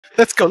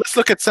Let's go. Let's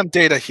look at some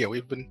data here.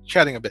 We've been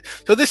chatting a bit.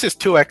 So this is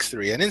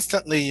 2x3, and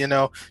instantly,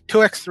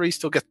 2x3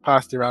 still gets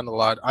passed around a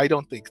lot. I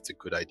don't think it's a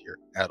good idea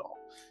at all.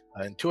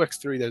 In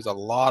 2x3, there's a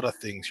lot of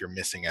things you're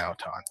missing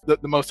out on.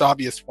 The most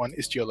obvious one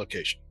is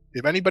geolocation.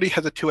 If anybody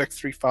has a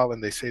 2x3 file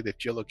and they say they've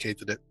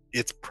geolocated it,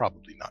 it's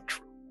probably not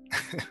true.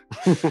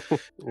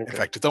 In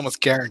fact, it's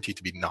almost guaranteed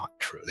to be not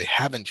true. They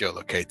haven't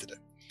geolocated it.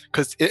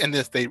 Because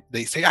if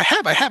they say I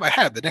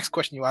have, the next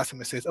question you ask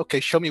them is, okay,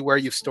 show me where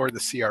you've stored the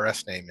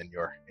CRS name in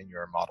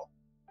your model.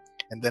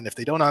 And then if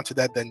they don't answer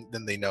that, then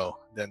they know,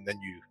 then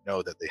you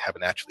know that they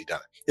haven't actually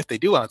done it. If they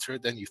do answer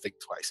it, then you think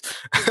twice.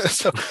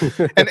 So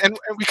and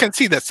we can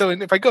see that. So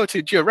if I go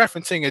to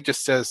georeferencing, it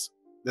just says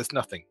there's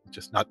nothing,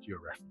 just not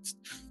georeferenced.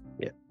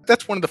 Yeah.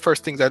 That's one of the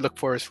first things I look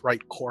for is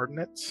right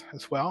coordinates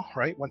as well,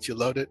 right? Once you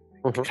load it,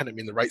 you kind of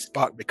be in the right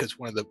spot, because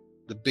one of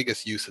the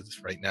biggest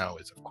uses right now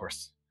is, of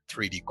course,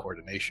 3D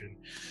coordination.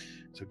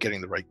 So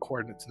getting the right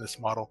coordinates in this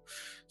model.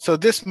 So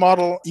this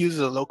model uses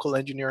a local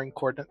engineering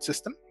coordinate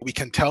system. We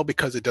can tell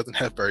because it doesn't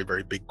have very,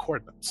 very big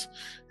coordinates.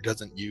 It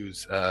doesn't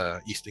use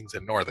eastings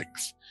and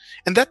northings.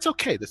 And that's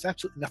okay. There's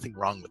absolutely nothing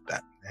wrong with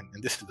that.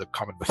 And this is a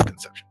common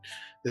misconception.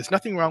 There's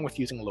nothing wrong with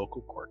using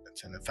local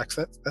coordinates. And in fact,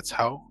 that's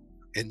how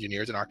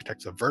engineers and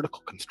architects of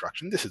vertical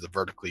construction. This is a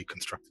vertically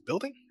constructed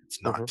building.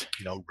 It's not,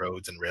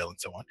 roads and rail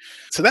and so on.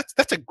 So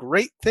that's a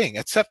great thing,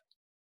 except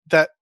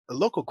that a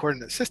local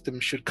coordinate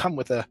system should come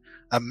with a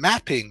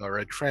mapping or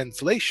a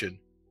translation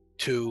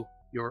to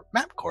your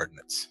map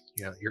coordinates,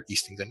 your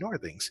eastings and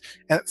northings.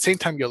 And at the same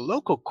time, your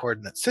local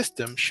coordinate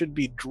system should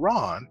be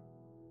drawn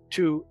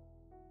to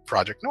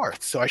Project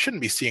North. So I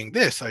shouldn't be seeing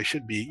this. I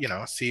should be,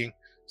 seeing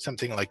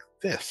something like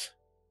this.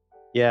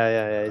 Yeah.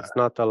 It's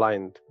not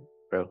aligned,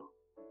 bro.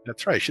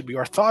 That's right. It should be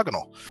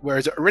orthogonal.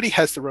 Whereas it already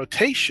has the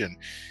rotation,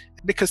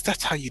 because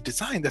that's how you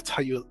design. That's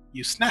how you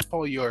snap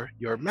all your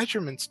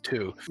measurements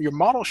to. Your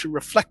model should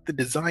reflect the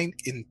design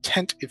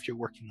intent if you're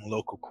working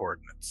local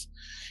coordinates.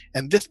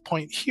 And this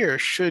point here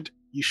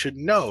you should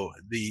know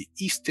the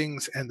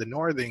eastings and the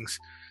northings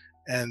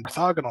and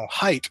orthogonal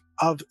height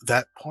of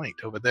that point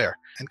over there.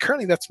 And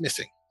currently that's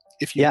missing.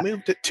 If you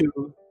moved it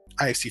to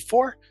IFC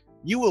 4,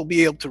 you will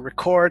be able to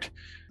record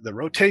the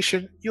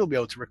rotation, you'll be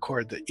able to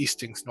record the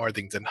eastings,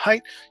 northings, and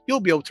height.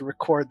 You'll be able to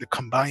record the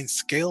combined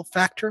scale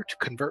factor to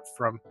convert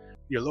from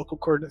your local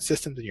coordinate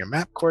systems and your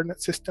map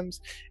coordinate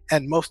systems.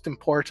 And most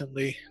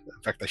importantly,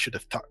 in fact, I should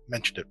have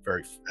mentioned it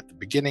at the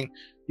beginning,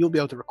 you'll be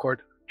able to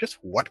record just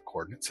what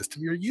coordinate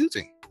system you're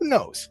using. Who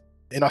knows?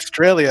 In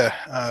Australia,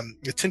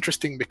 it's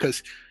interesting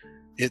because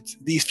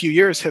these few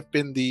years have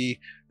been the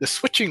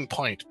switching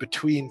point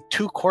between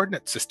two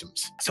coordinate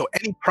systems. So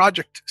any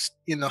project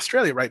in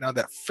Australia right now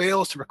that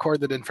fails to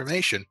record that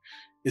information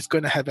is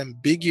going to have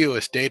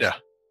ambiguous data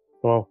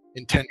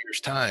in 10 years'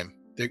 time.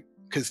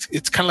 Because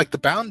it's kind of like the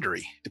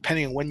boundary,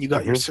 depending on when you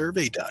got your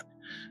survey done.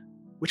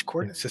 Which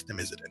coordinate system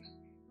is it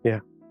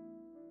in?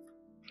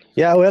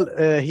 Yeah, well,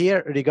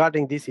 here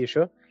regarding this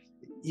issue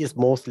is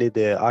mostly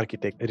the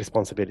architect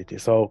responsibility.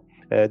 So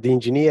the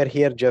engineer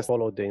here just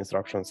followed the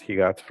instructions he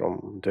got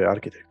from the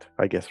architect,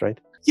 I guess, right?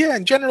 Yeah,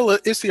 in general,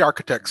 it is the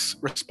architect's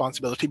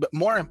responsibility, but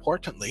more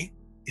importantly,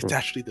 it's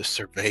actually the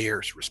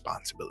surveyor's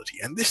responsibility.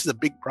 And this is a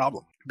big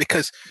problem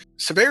because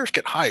surveyors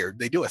get hired,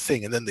 they do a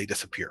thing, and then they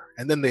disappear.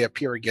 And then they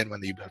appear again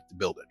when you have to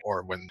build it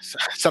or when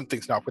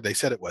something's not what they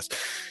said it was.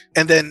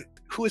 And then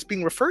who is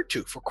being referred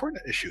to for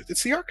coordinate issues?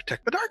 It's the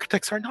architect. But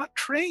architects are not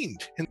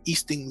trained in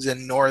eastings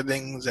and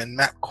northings and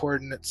map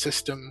coordinate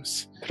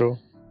systems. True.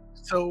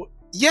 So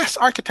yes,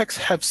 architects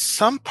have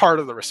some part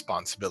of the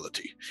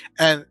responsibility.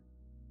 And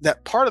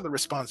that part of the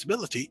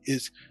responsibility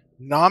is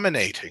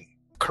nominating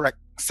correct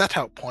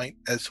set-out point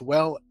as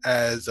well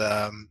as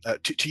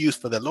to use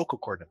for the local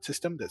coordinate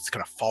system that's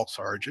kind of false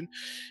origin.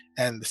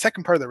 And the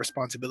second part of the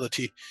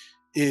responsibility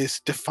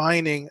is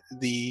defining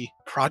the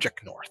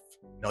Project North.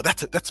 No,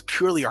 that's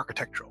purely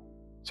architectural.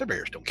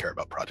 Surveyors don't care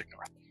about Project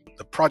North.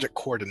 The project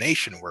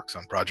coordination works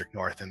on Project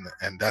North,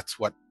 and that's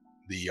what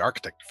the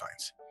architect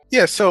defines.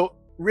 Yeah, so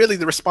really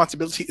the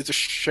responsibility is a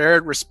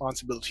shared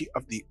responsibility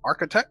of the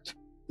architect,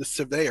 the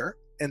surveyor,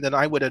 and then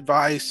I would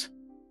advise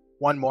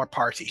one more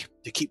party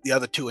to keep the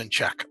other two in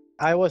check.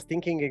 I was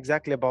thinking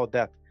exactly about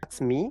that.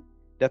 That's me,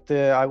 that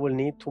I will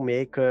need to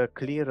make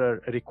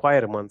clearer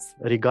requirements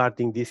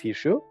regarding this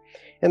issue,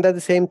 and at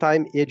the same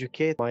time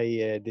educate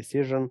my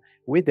decision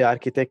with the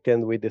architect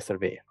and with the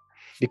surveyor,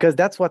 because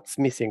that's what's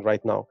missing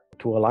right now,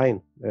 to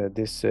align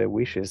these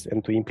wishes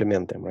and to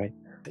implement them, right?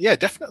 Yeah,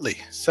 definitely.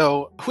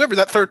 So whoever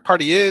that third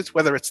party is,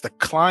 whether it's the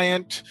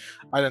client,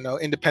 I don't know,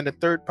 independent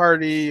third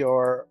party,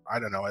 or I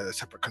don't know, a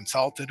separate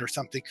consultant or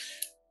something,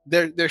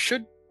 there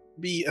should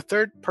be a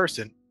third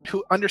person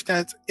who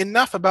understands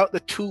enough about the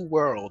two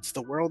worlds,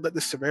 the world that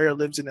the surveyor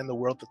lives in and the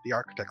world that the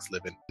architects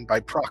live in, and by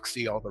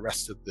proxy, all the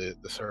rest of the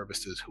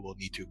services who will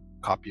need to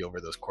copy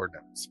over those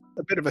coordinates.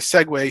 A bit of a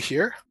segue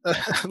here.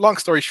 Long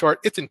story short,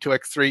 it's in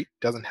 2x3,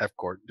 doesn't have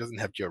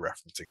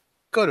georeferencing.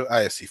 Go to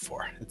IFC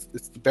 4.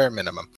 It's the bare minimum.